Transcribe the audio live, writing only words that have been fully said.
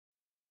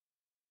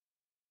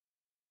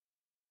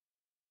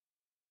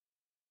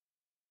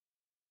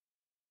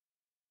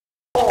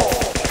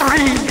3,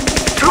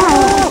 2,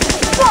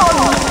 1.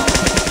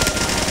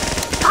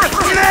 Fight!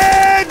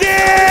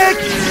 Medic!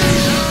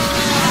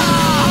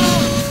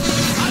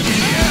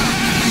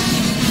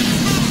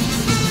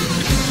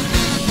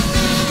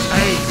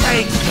 I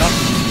take them.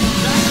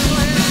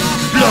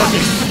 Bloody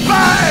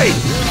spade!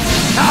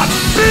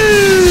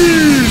 Taboo!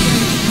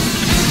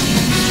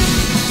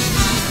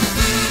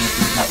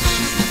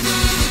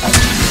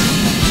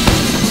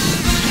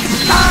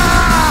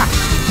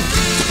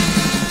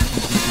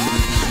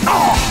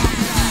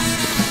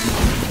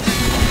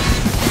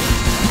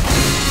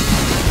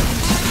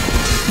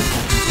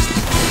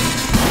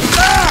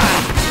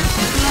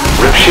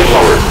 Rip ship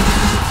forward.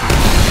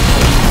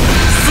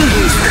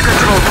 Seize the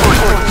control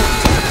point.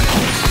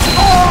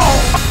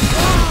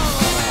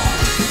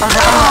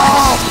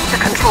 The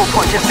control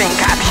point is being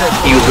captured.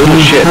 You little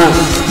shit.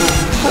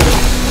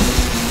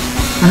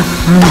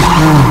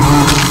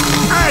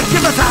 Hey,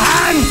 give us a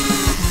hand!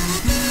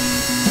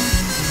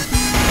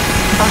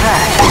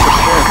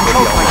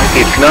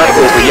 It's not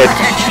over yet,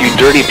 you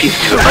dirty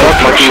piece of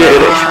fuck my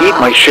shit. Eat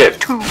my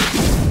shit.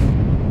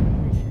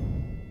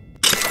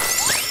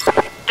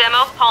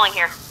 Demo, calling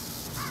here.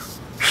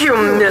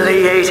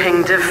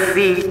 Humiliating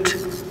defeat.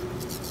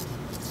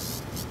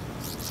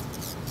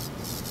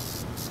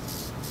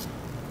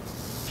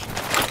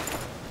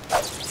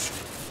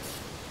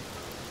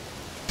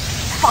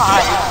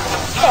 Five,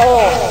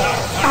 4,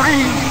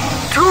 3,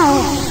 2,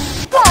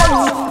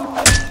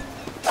 1.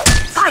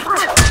 Fight!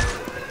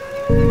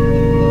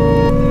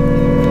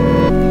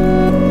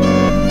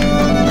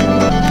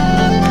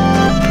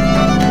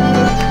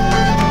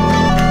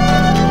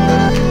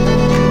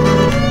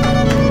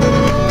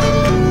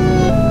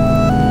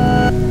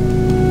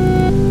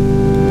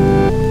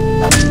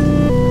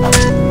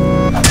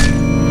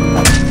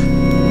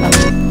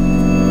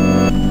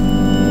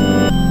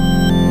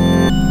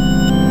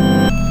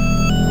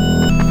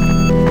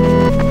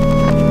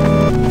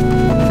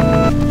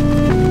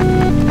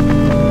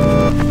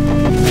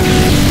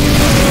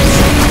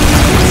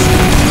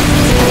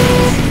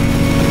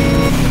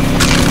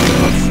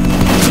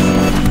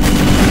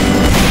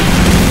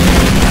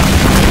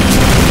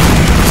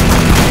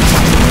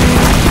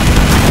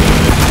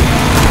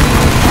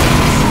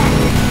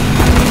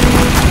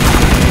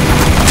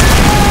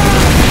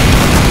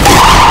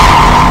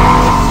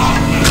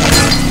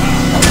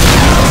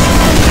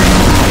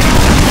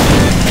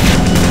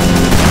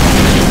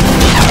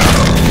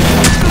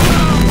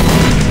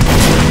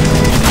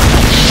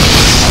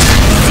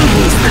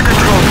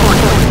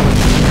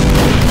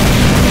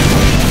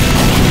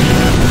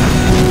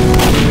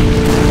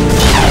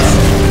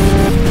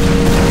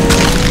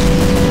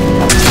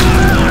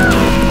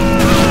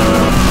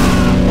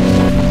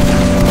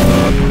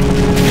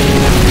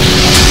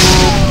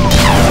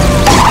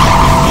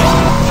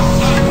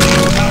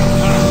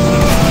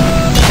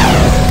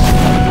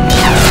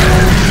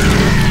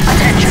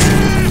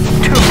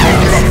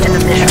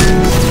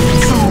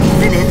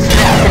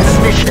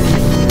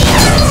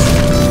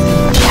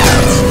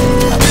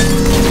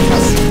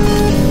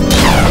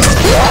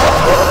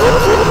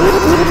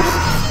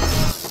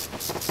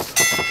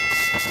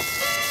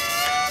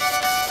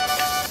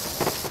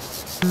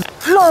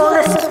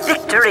 Flawless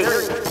victory!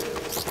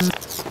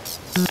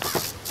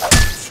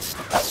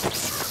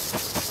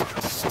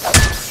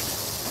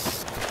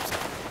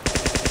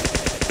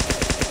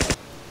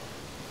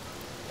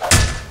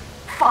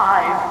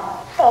 Five,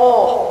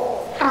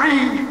 4,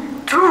 3,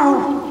 2,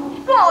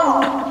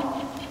 1.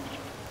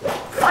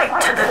 Fight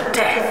to the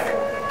death!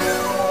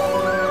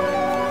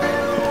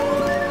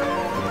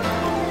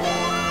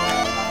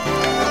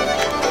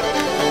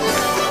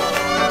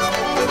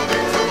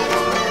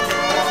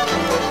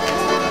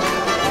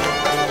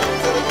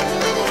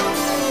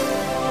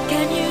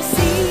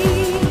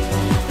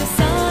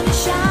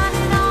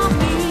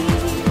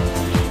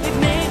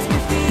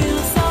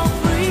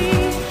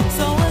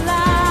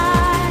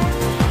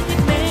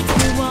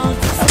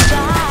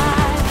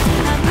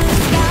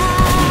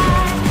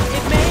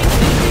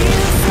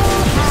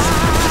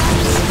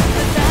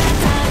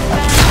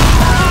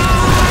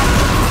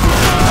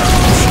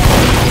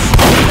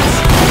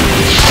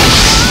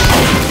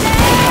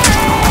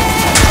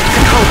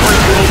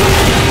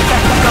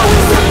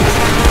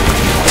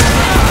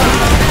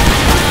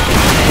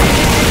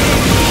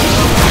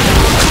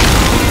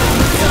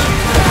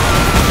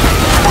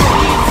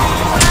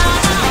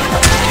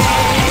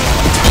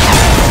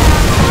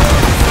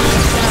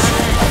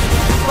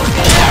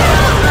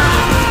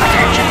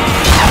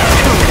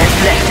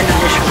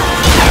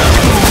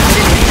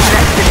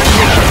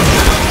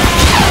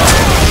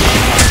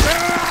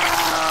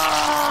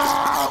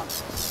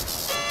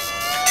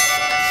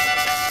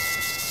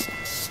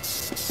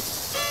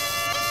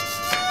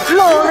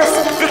 Flawless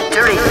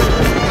victory!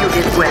 You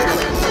did well.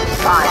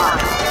 5,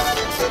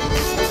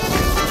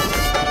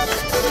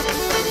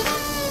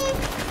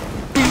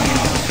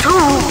 2,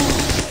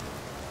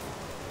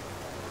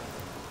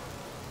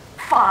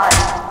 5,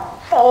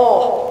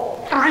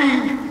 4,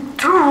 3,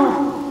 2,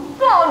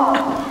 1.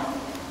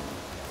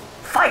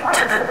 Fight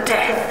to the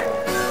death.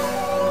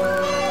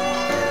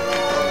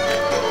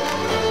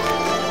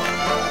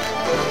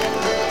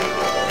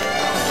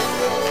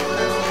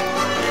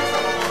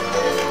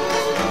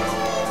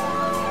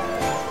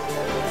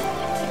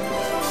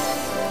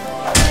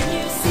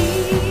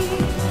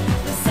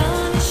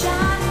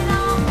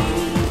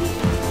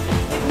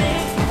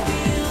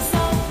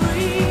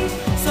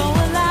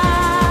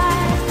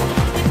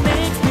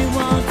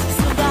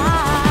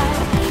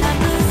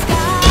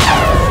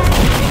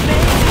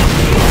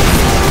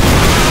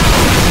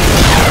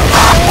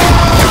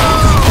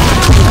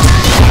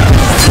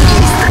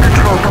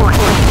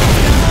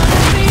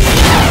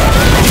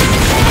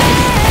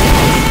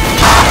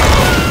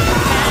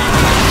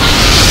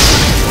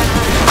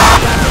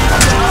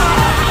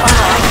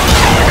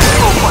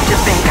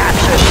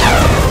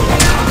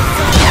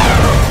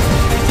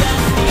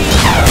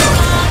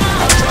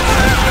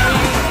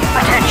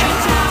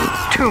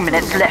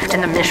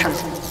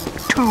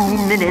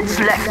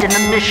 left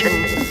in the mission.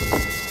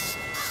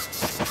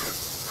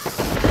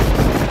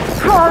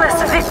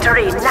 Flawless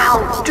victory,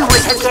 now do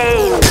it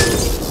again.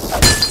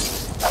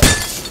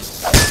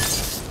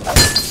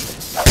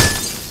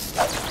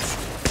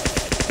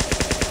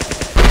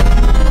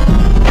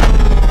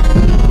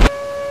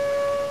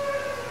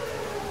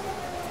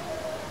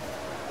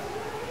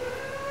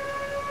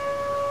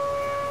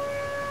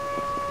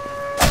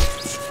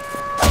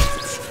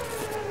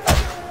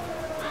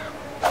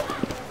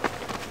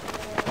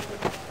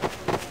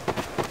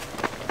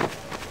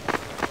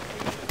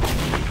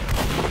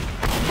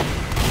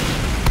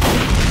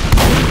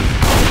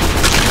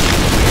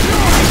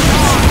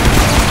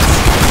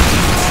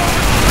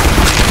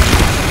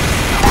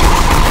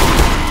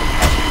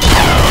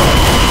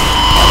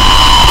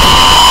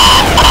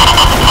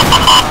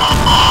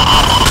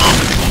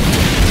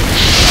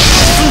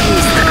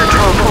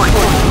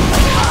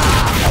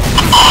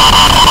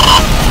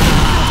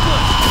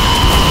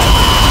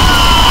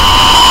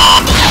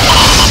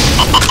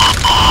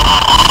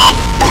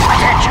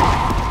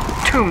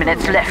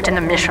 Left in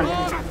the mission.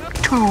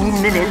 2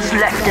 minutes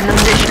left in the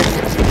mission.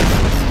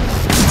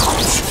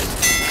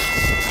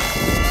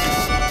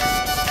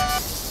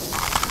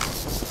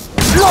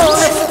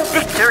 Flawless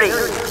victory!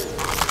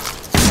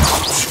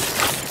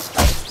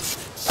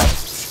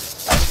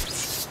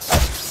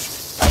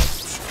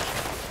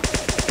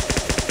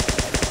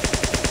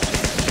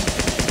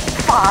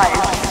 Five,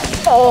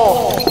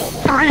 4,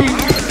 3,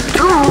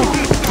 2,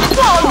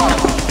 1.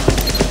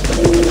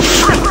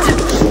 Fight!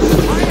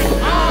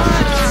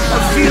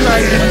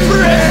 Like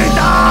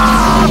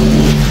freedom!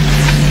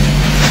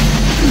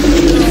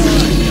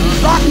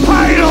 The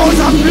pyros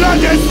of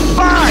blood is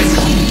fine!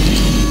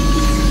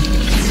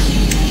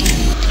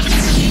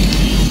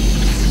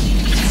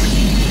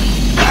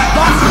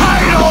 The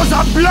pyros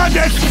of blood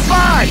is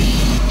fine!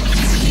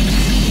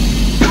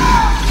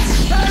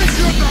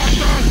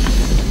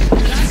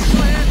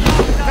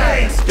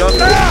 Thanks,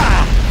 Doctor!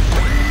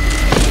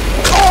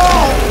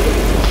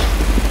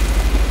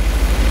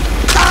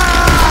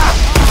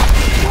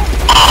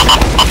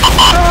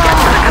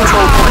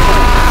 Control point.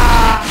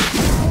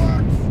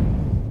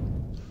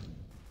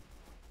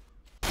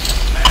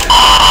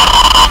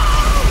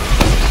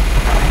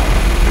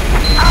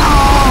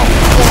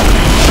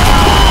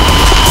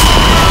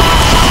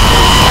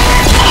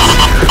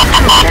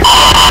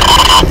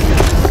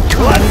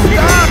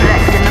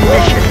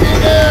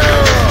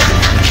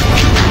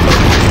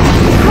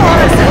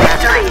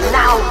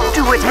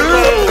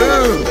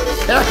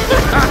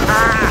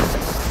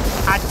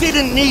 I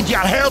didn't need your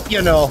help,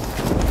 you know.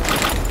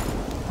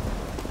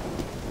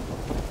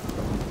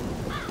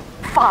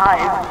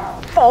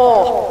 5,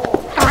 4,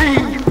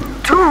 3,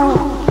 2,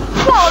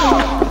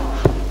 1.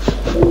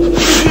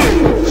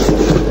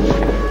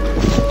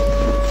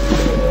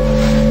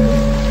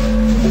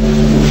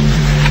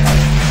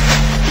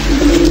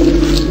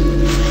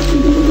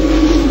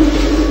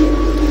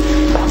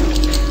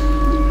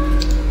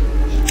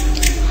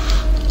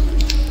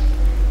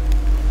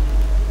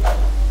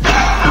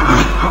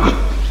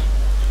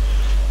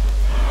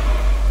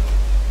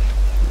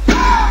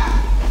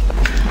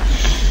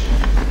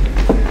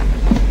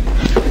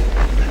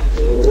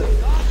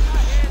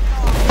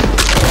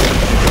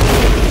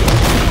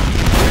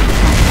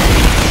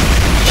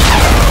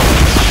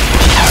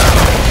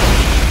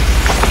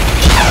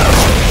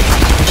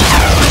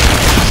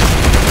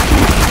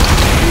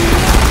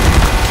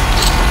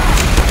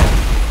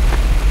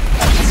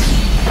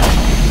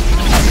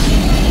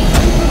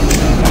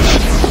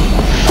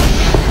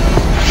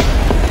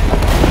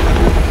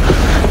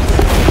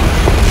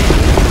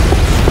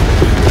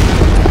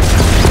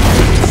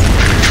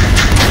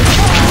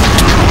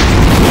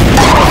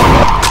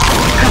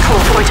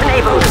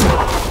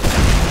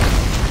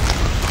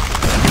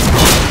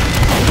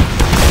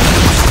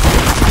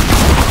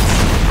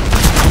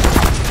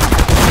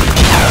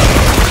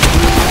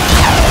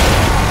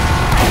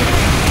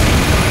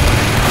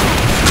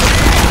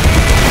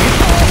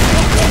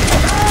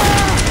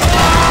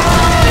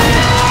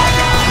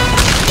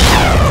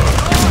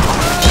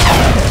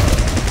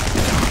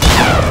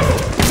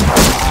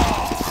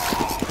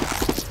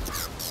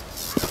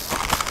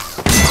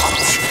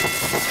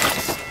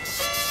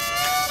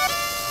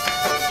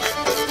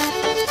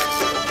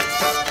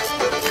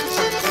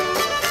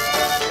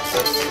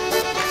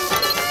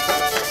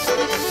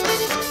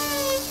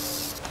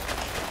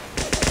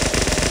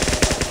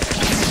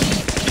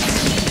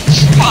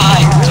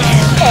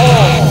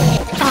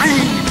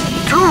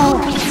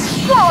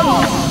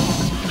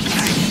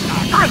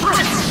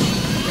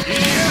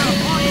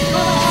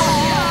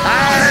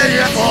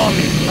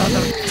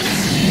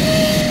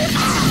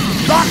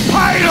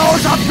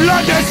 Pyros of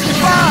blood is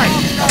fine!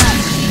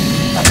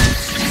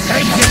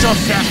 Take it,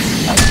 Joseph!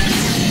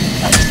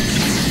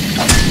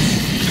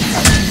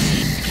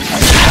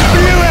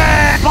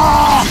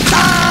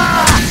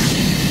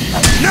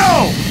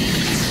 No!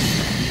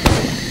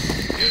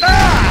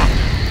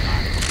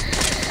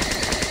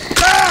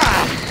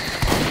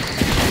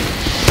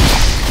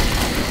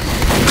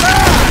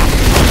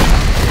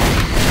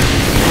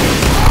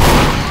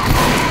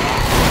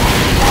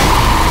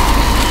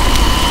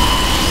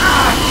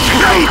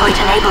 Control point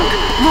enabled.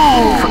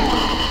 Move!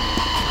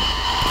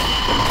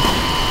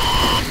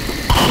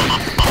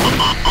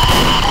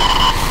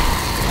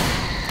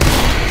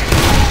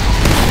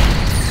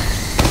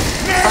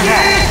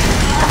 Alert!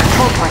 The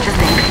control point is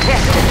being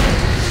contested.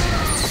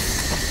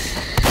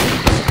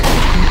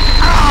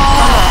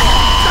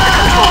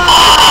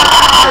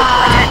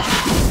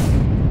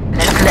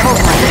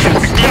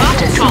 Left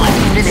 2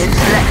 minutes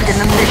left in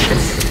the mission.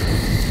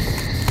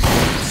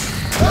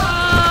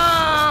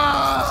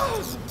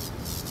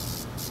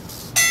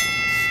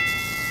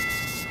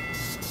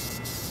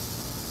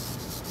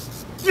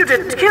 You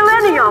didn't kill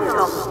any of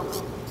them.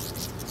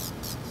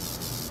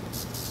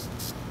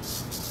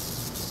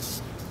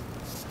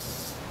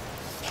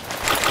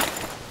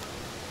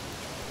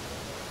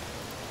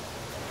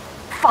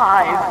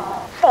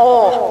 Five,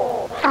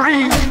 4,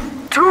 3,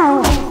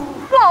 2,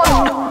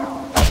 1.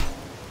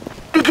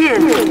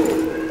 Begin.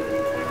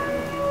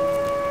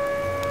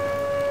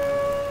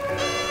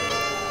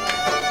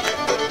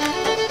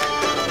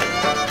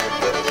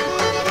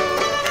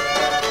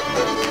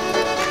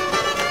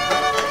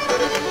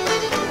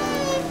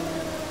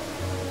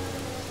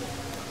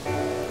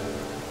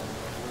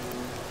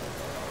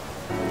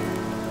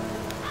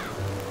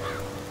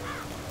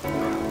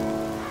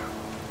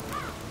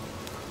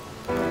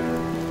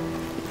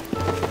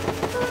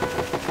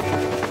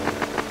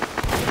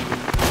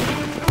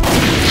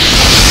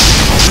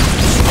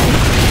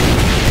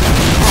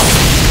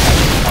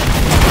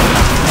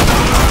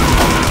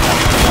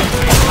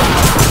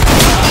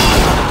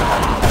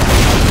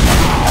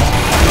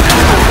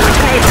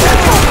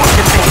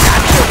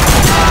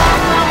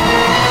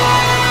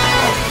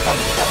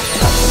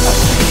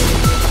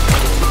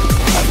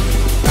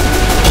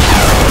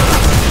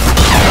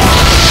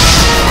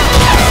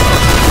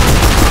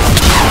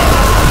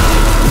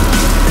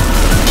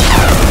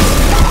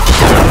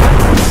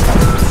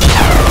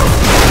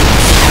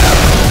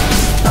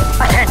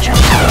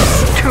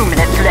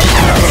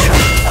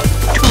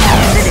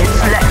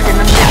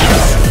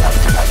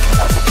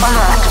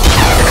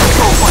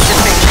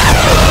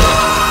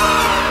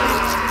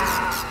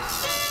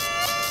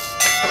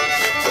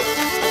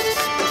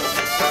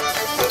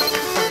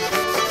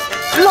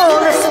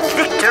 Flawless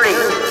victory!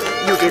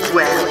 You did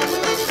well,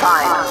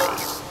 finally.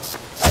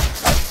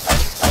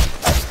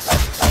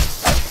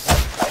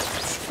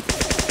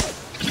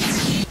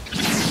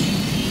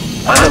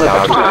 I'm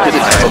about to hit the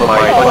time of my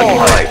fucking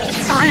life.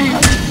 3,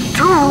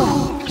 2,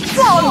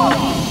 1!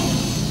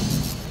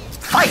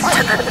 Fight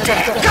to the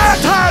death!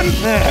 Got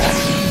him!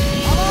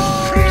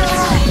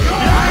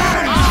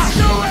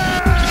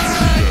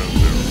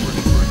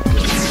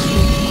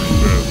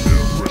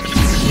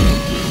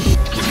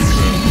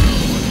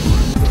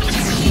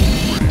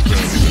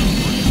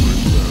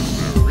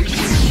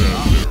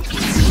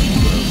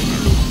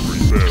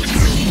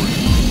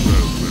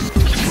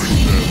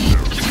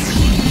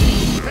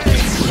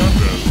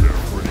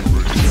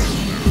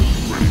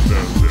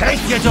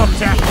 Take your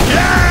doctor!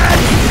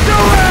 Let's do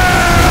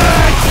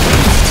it!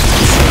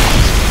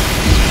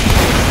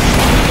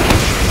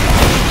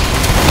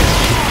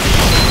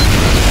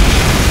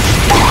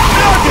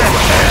 Bloody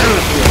hell!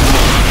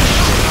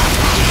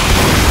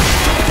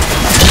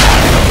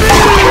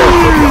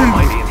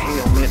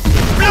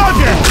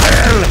 Bloody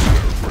hell!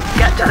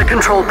 Get to the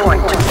control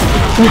point.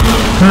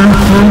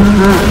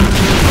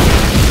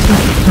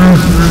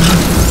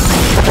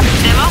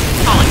 Demo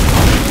falling.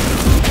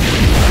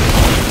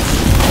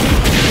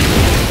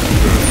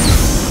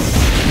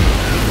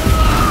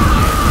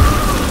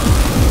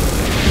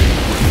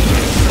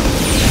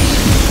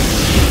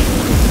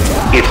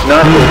 It's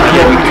not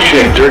okay, you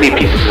shit, dirty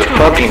pieces of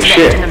fucking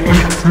shit. 2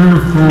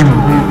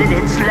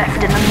 minutes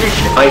left in the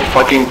mission. I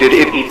fucking did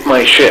it, eat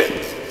my shit.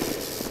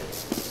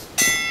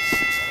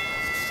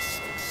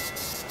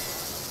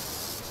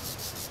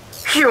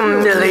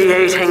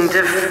 Humiliating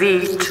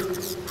defeat.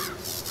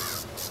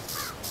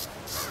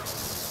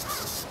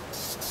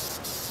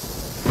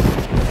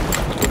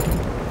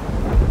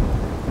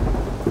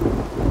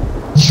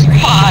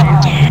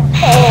 Five,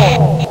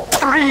 4,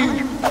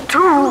 3, 2,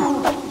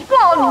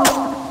 1.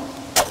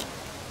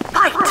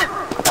 Fight!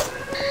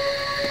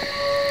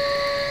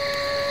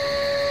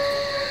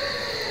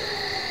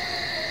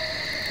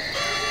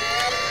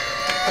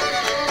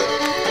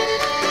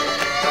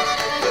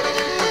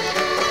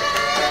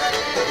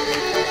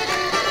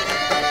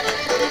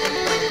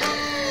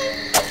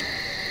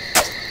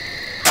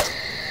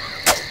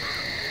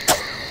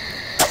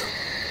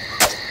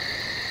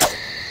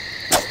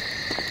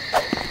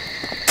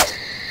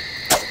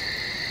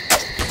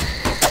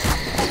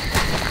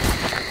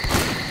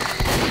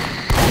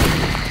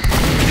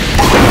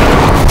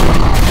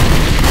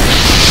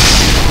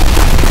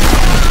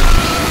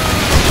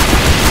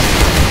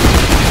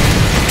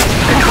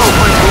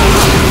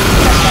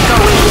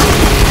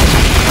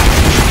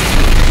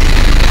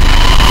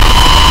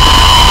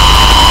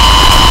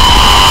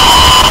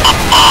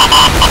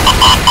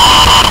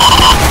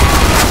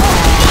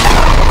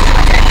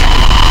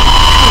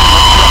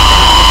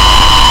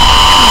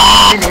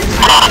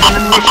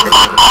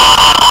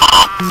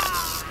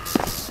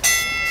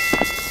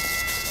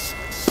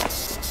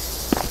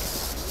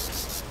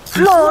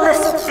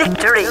 Flawless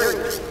victory!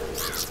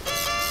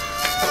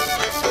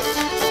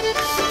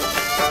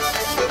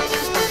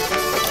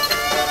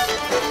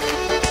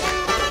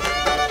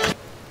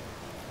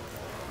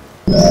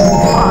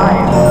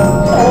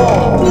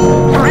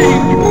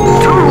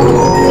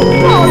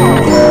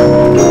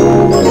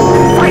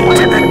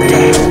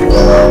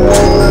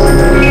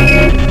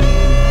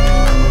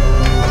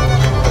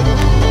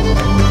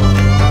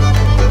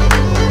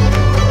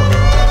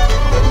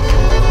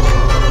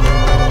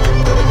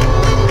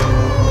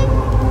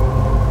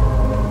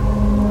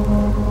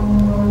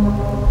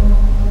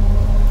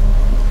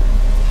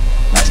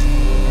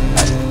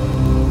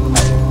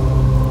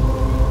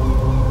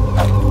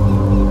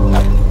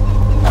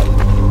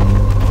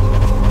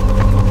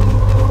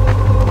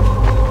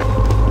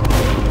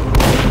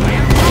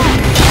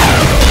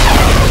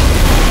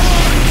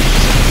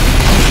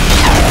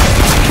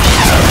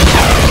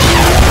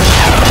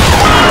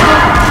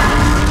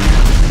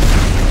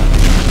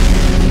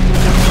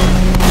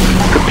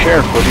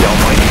 Prepare for the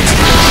Almighty.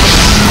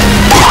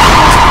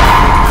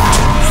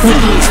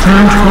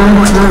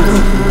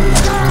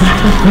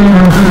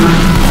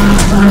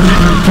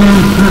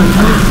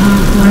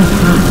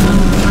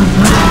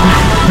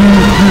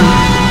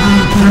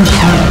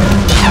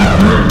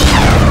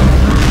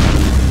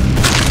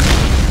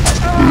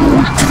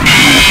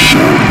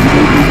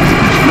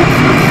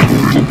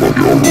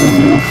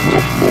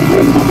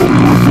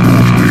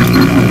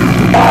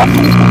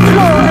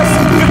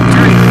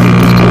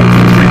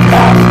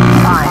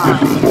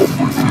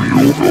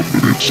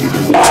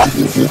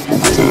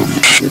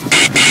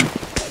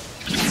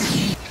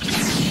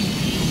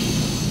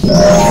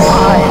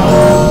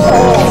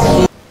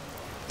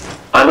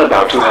 I'm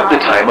about to have the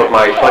time of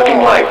my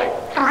fucking life.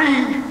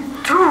 3,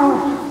 2,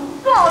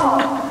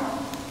 1!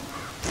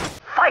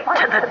 Fight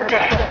to the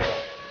death!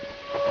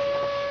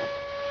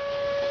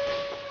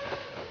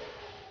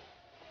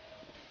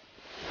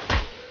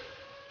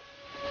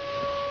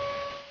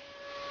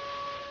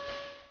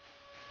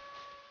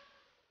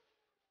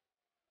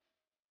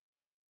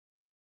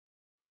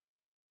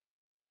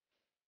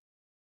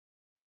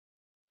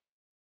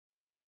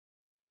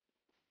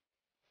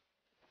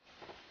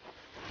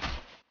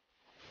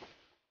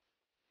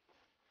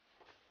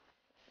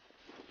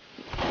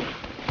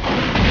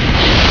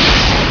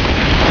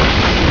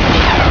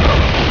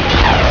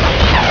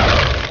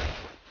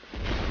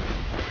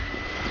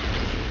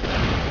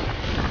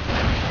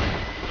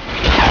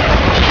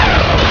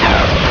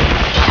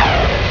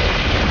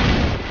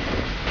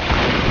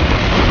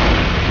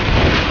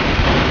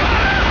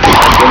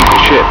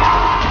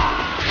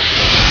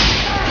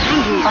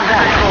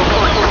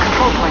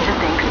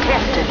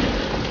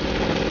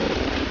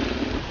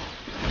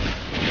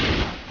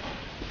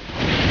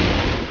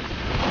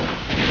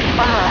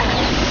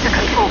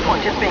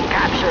 Is being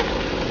captured.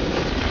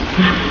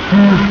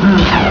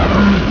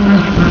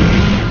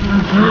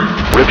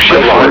 Rip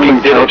ship fucking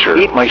didn't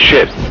eat my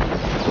shit.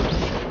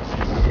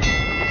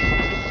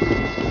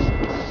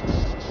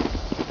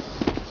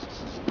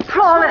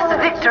 Flawless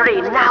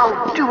victory,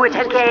 now do it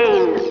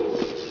again.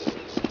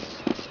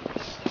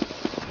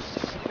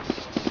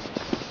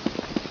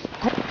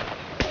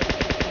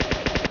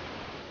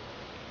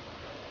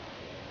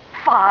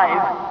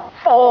 Five,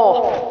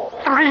 4,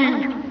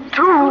 3,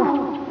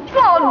 2,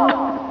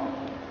 1.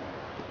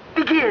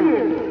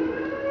 Begin.